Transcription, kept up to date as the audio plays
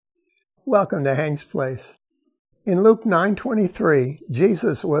Welcome to Hank's Place. In Luke 9:23,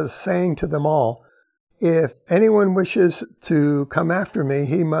 Jesus was saying to them all, "If anyone wishes to come after me,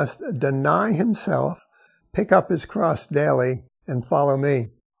 he must deny himself, pick up his cross daily, and follow me."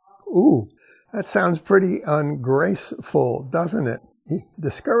 Ooh, that sounds pretty ungraceful, doesn't it?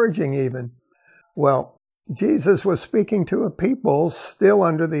 Discouraging even. Well, Jesus was speaking to a people still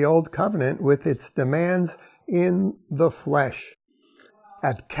under the old covenant with its demands in the flesh.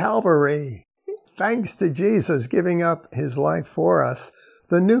 At Calvary, thanks to Jesus giving up his life for us,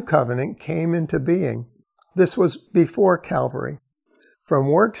 the new covenant came into being. This was before Calvary. From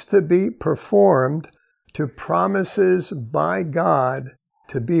works to be performed to promises by God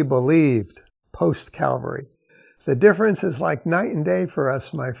to be believed post-Calvary. The difference is like night and day for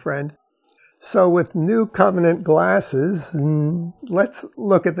us, my friend. So with new covenant glasses, let's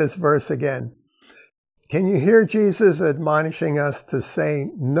look at this verse again. Can you hear Jesus admonishing us to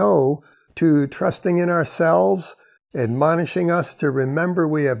say no to trusting in ourselves, admonishing us to remember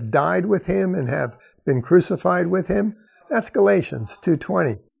we have died with him and have been crucified with him? That's Galatians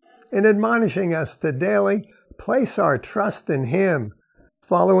 2:20. And admonishing us to daily place our trust in him,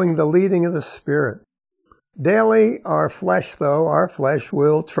 following the leading of the Spirit. Daily, our flesh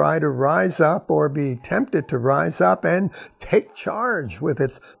will try to rise up or be tempted to rise up and take charge with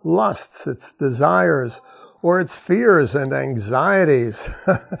its lusts, its desires, or its fears and anxieties,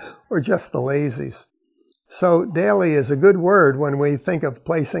 or just the lazies. So daily is a good word when we think of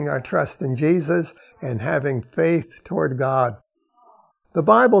placing our trust in Jesus and having faith toward God. The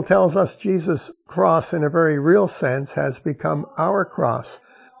Bible tells us Jesus' cross in a very real sense has become our cross.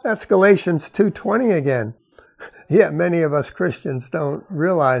 That's Galatians 2:20 again. Yet many of us Christians don't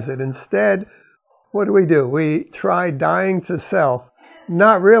realize it. Instead, what do? We try dying to self,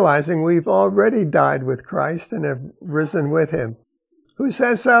 not realizing we've already died with Christ and have risen with him. Who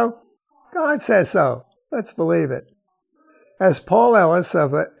says so? God says so. Let's believe it. As Paul Ellis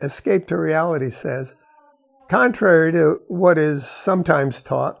of Escape to Reality says, contrary to what is sometimes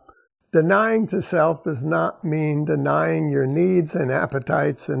taught, denying to self does not mean denying your needs and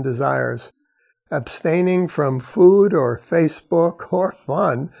appetites and desires. Abstaining from food or Facebook or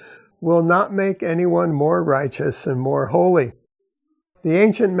fun will not make anyone more righteous and more holy. The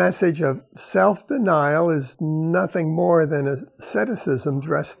ancient message of self-denial is nothing more than asceticism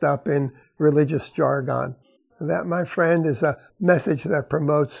dressed up in religious jargon. That, my friend, is a message that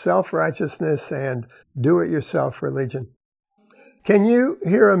promotes self-righteousness and do-it-yourself religion. Can you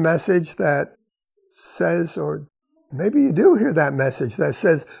hear a message that says, or maybe you do hear that message that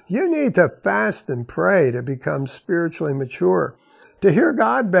says, you need to fast and pray to become spiritually mature, to hear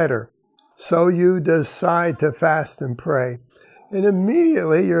God better. So you decide to fast and pray. And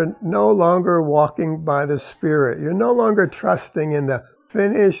immediately you're no longer walking by the Spirit. You're no longer trusting in the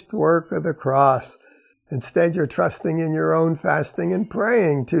finished work of the cross. Instead, you're trusting in your own fasting and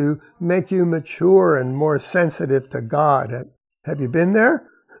praying to make you mature and more sensitive to God. Have you been there?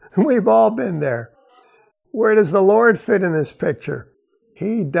 We've all been there. Where does the Lord fit in this picture?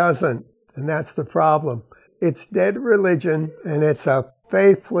 He doesn't, and that's the problem. It's dead religion, and it's a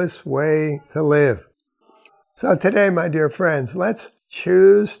faithless way to live. So today, my dear friends, let's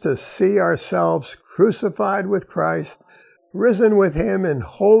choose to see ourselves crucified with Christ, risen with him in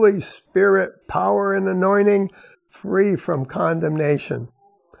Holy Spirit power and anointing, free from condemnation.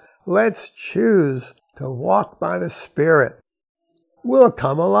 Let's choose to walk by the Spirit. We'll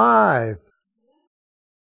come alive.